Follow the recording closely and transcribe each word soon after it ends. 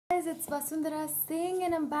guys, it's Vasundhara Singh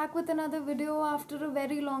and I'm back with another video after a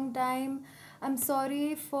very long time. I'm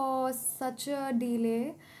sorry for such a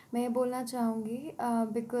delay. मैं बोलना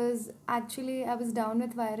चाहूँगी because actually I was down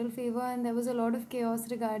with viral fever and there was a lot of chaos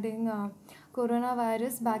regarding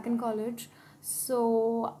coronavirus back in college.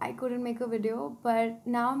 So I couldn't make a video, but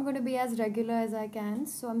now I'm going to be as regular as I can.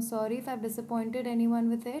 So I'm sorry if I've disappointed anyone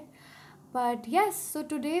with it. But yes, so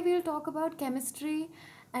today we'll talk about chemistry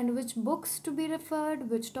and which books to be referred,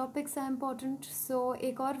 which topics are important. So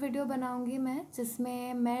एक और video बनाऊंगी मैं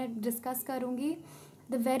जिसमें मैं discuss करूंगी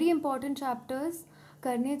the very important chapters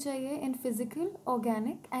करने चाहिए in physical,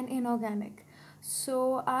 organic and inorganic. So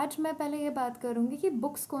आज मैं पहले ये बात करूंगी कि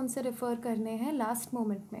books कौन से refer करने हैं last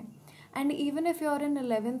moment में. And even if you're in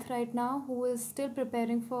 11th right now who is still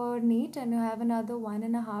preparing for NEET and you have another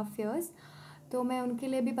 1.5 years, तो मैं उनके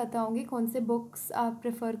लिए भी बताऊंगी कौन से बुक्स आप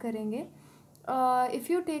प्रेफर करेंगे.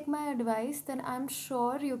 If you take my advice then I am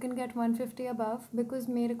sure you can get 150 above because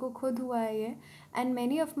मेरे को खुद हुआ है ये and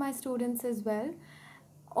many of my students is well.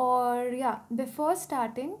 और या before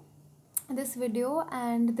starting this video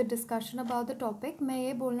and the discussion about the topic, मैं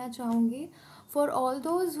ये बोलना चाहूँगी for all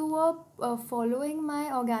those who are following my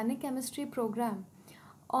organic chemistry program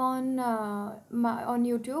on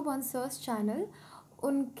YouTube on search channel,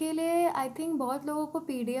 उनके लिए I think बहुत लोगों को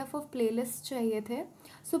PDF ऑफ प्लेलिस्ट चाहिए थे.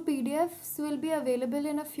 सो PDFs will be available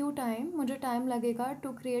in a few time. मुझे टाइम लगेगा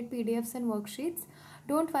to create PDFs and worksheets.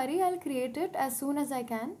 Don't worry, I will create it as soon as I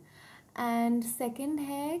can. And second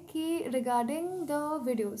है कि regarding the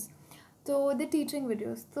videos, तो the teaching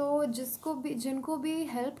videos, तो जिनको भी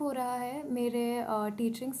help हो रहा है मेरे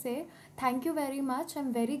टीचिंग से, thank you very much. I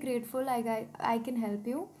am very grateful I can help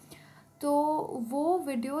you. तो वो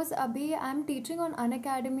वीडियोस अभी I am teaching on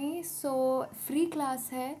Unacademy, so free class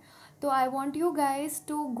है. तो I want you guys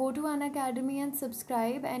to go to Unacademy and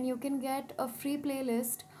subscribe and you can get a free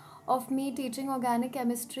playlist of me teaching organic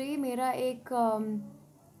chemistry. मेरा एक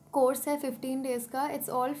course है 15 days का. It's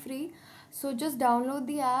all free. So just download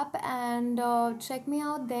the app and check me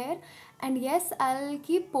out there. And yes, I'll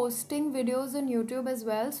keep posting videos on YouTube as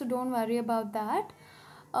well, so don't worry about that.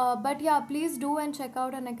 But yeah, please do and check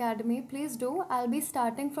out an academy. Please do. I'll be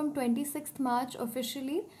starting from 26th March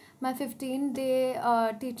officially my 15-day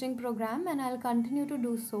teaching program and I'll continue to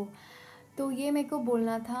do so. तो ये मेरे को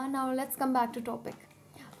बोलना था. Now let's come back to topic.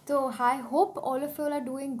 So I hope all of you are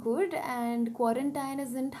doing good and quarantine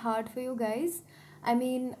isn't hard for you guys. I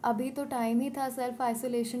mean, अभी तो time ही था self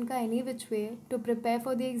isolation का any which way to prepare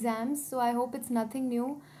for the exams. So I hope it's nothing new.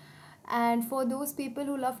 And for those people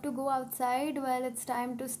who love to go outside, well it's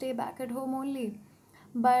time to stay back at home only.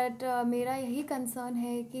 But मेरा यही concern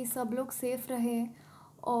है कि सब लोग safe रहें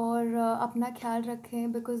और अपना ख्याल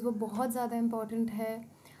रखें बिकॉज़ वो बहुत ज़्यादा इम्पॉर्टेंट है.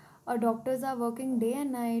 Doctors are working day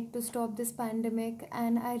and night to stop this pandemic,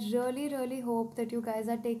 and I really hope that you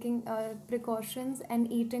guys are taking precautions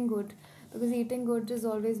and eating good, because eating good is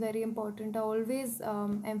always very important. I always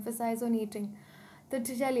emphasize on eating. तो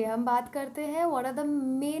चलिए हम बात करते हैं what are the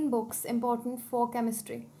main books important for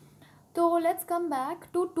chemistry. तो let's come back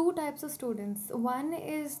to two types of students. One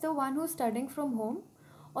is the one who's studying from home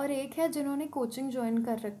और एक है जिन्होंने कोचिंग ज्वाइन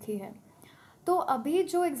कर रखी है. तो अभी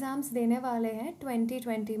जो एग्ज़ाम्स देने वाले हैं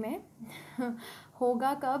 2020 में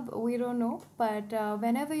होगा कब we don't know, but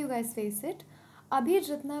when ever you guys face it, अभी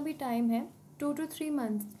जितना भी टाइम है 2 to 3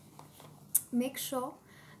 months, make sure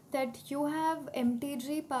that you have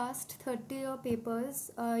MTG past 30 your papers.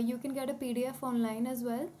 You can get a PDF online as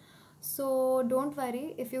well, so don't worry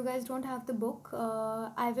if you guys don't have the book.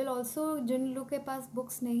 I will also, जिन लोग के पास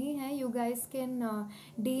books नहीं हैं, you guys can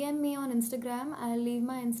DM me on Instagram. I'll leave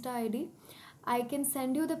my Insta ID. I can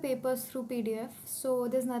send you the papers through PDF, so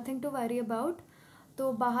there's nothing to worry about.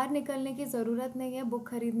 तो बाहर निकलने की ज़रूरत नहीं है बुक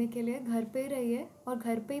ख़रीदने के लिए. घर पे ही रहिए और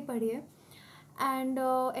घर पे ही पढ़िए. एंड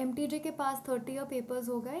MTG के पास 30 your papers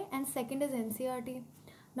हो गए. And second is NCERT.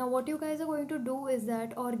 Now what you guys are going to do is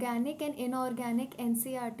that organic and inorganic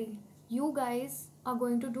NCERT, you guys are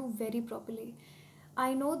going to do very properly.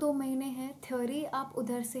 I know 2 महीने हैं, theory आप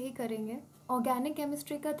उधर से ही करेंगे. Organic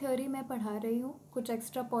chemistry का theory मैं पढ़ा रही हूँ, कुछ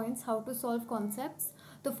extra points how to solve concepts.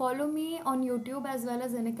 तो follow me on YouTube as well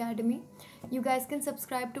as Unacademy. You guys can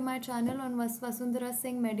subscribe to my channel on Vasundhara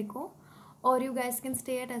Singh medico, और you guys can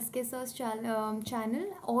stay at SK Sir's channel,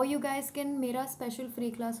 और you guys can, मेरा special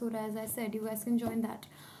free class हो रहा है as I said, you guys can join that.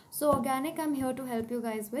 So organic I am here to help you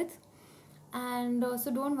guys with. And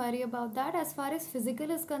so don't worry about that. As far as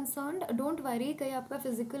physical is concerned, don't worry कहीं आपका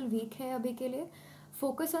physical week है अभी के लिए.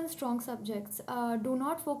 Focus on strong subjects, do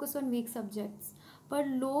not focus on week subjects. पर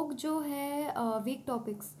लोग जो है वीक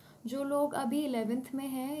टॉपिक्स, जो लोग अभी 11th में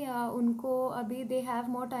हैं या उनको अभी they have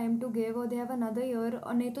more time to give और दे हैव अनदर ईयर,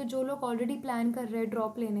 और नहीं तो जो लोग ऑलरेडी प्लान कर रहे हैं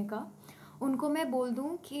ड्रॉप लेने का, उनको मैं बोल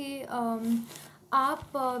दूँ कि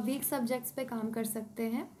आप वीक सब्जेक्ट्स पे काम कर सकते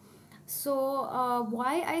हैं. सो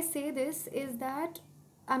व्हाई आई से this is that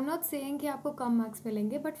I am not saying कि आपको कम मार्क्स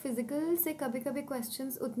मिलेंगे, बट फिजिकल से कभी कभी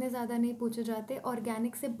क्वेश्चंस उतने ज़्यादा नहीं पूछे जाते,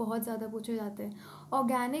 ऑर्गेनिक से बहुत ज़्यादा पूछे जाते हैं.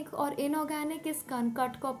 ऑर्गेनिक और inorganic is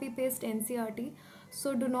cut copy paste NCERT,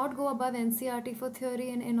 so do not go above NCERT for theory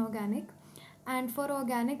and inorganic. And for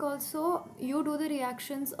organic also, you do the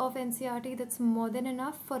reactions of NCERT, that's more than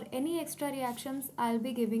enough. For any extra reactions, I'll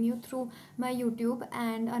be giving you through my YouTube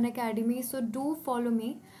and unacademy, so do follow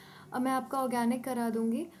me. मैं आपका organic करा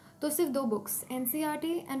दूँगी. तो सिर्फ 2 books, NCERT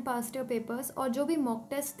and past year papers, और जो भी mock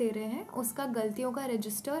test दे रहे हैं उसका गलतियों का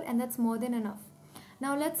register, and that's more than enough.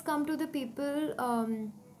 Now let's come to the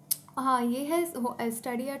people. हाँ, ये है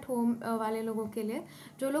स्टडी एट होम वाले लोगों के लिए.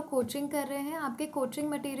 जो लोग कोचिंग कर रहे हैं, आपके कोचिंग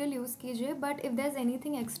मटेरियल यूज़ कीजिए, but if there is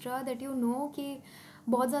anything extra that you know कि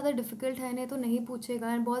बहुत ज़्यादा डिफ़िकल्ट है, नहीं तो नहीं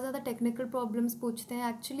पूछेगा, एंड बहुत ज़्यादा टेक्निकल प्रॉब्लम्स पूछते हैं.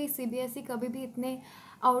 एक्चुअली CBSE कभी भी इतने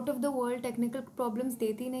out of the world technical problems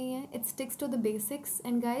देती नहीं है. It sticks to the basics,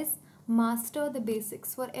 and guys, master the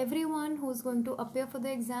basics. For everyone who's going to appear for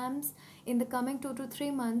the exams in the coming 2 to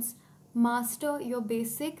 3 months, master your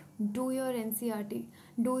basic, do your NCERT,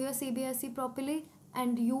 do your CBSE properly,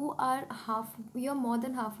 and you're more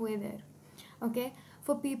than halfway there. Okay,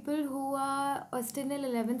 for people who are still in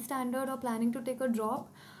 11th standard or planning to take a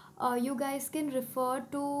drop, you guys can refer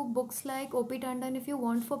to books like OP Tandon if you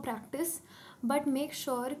want for practice, but make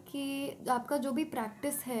sure कि आपका जो भी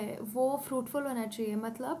practice है वो fruitful होना चाहिए.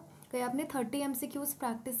 मतलब कहीं आपने 30 MCQs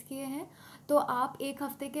प्रैक्टिस किए हैं तो आप एक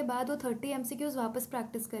हफ्ते के बाद वो 30 MCQs वापस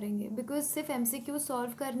प्रैक्टिस करेंगे, बिकॉज सिर्फ MCQ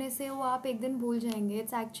सॉल्व करने से वो आप एक दिन भूल जाएंगे.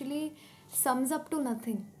 It's actually sums up to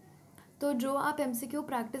nothing. तो जो आप MCQ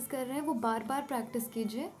प्रैक्टिस कर रहे हैं वो बार बार प्रैक्टिस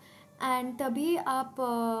कीजिए, एंड तभी आप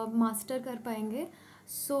मास्टर कर पाएंगे.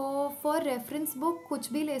 सो फॉर रेफरेंस बुक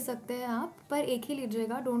कुछ भी ले सकते हैं आप, पर एक ही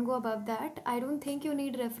लीजिएगा, don't go above that. I don't think you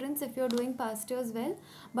need reference if you are doing past years well,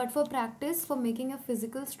 but for practice, for making a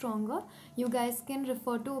physical stronger, you guys can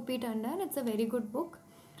refer to OP Tandon. It's a very good book,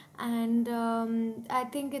 and I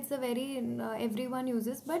think it's a very everyone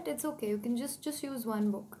uses, but it's okay, you can just use one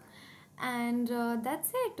book, and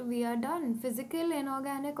that's it, we are done. Physical,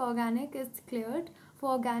 inorganic, organic is cleared.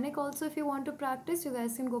 For organic also, if you want to practice, you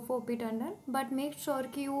guys can go for OP Tandon, but make sure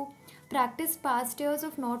कि you practice past years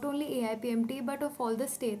of not only AIPMT but of all the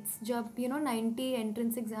states. जब 90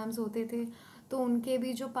 entrance exams होते थे तो उनके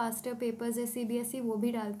भी जो past year papers है CBSE वो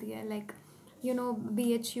भी डालती है, लाइक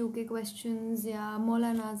BHU के क्वेश्चंस या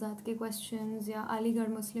मौलाना आज़ाद के क्वेश्चंस या अलीगढ़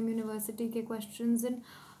मुस्लिम यूनिवर्सिटी के questions and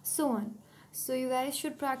so on. So you guys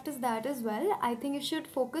should practice that as well. I think you should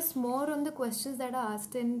focus more on the questions that are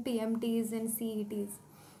asked in PMTs and CETs.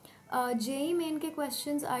 JEE main के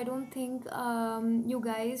questions I don't think you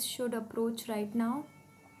guys should approach right now.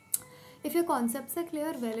 If your concepts are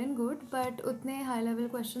clear, well and good, but उतने high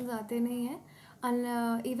level questions आते नहीं हैं.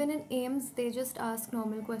 Even in AIMS, they just ask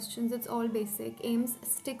normal questions. It's all basic. AIMS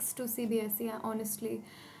sticks to CBSE, honestly.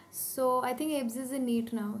 So I think AIMS is in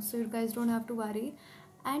NEET now, so you guys don't have to worry.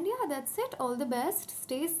 And yeah, that's it. All the best.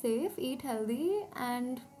 Stay safe, eat healthy,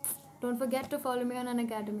 and don't forget to follow me on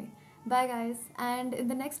unacademy. Bye guys. And in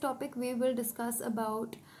the next topic, we will discuss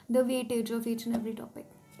about the weightage of each and every topic.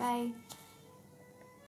 Bye.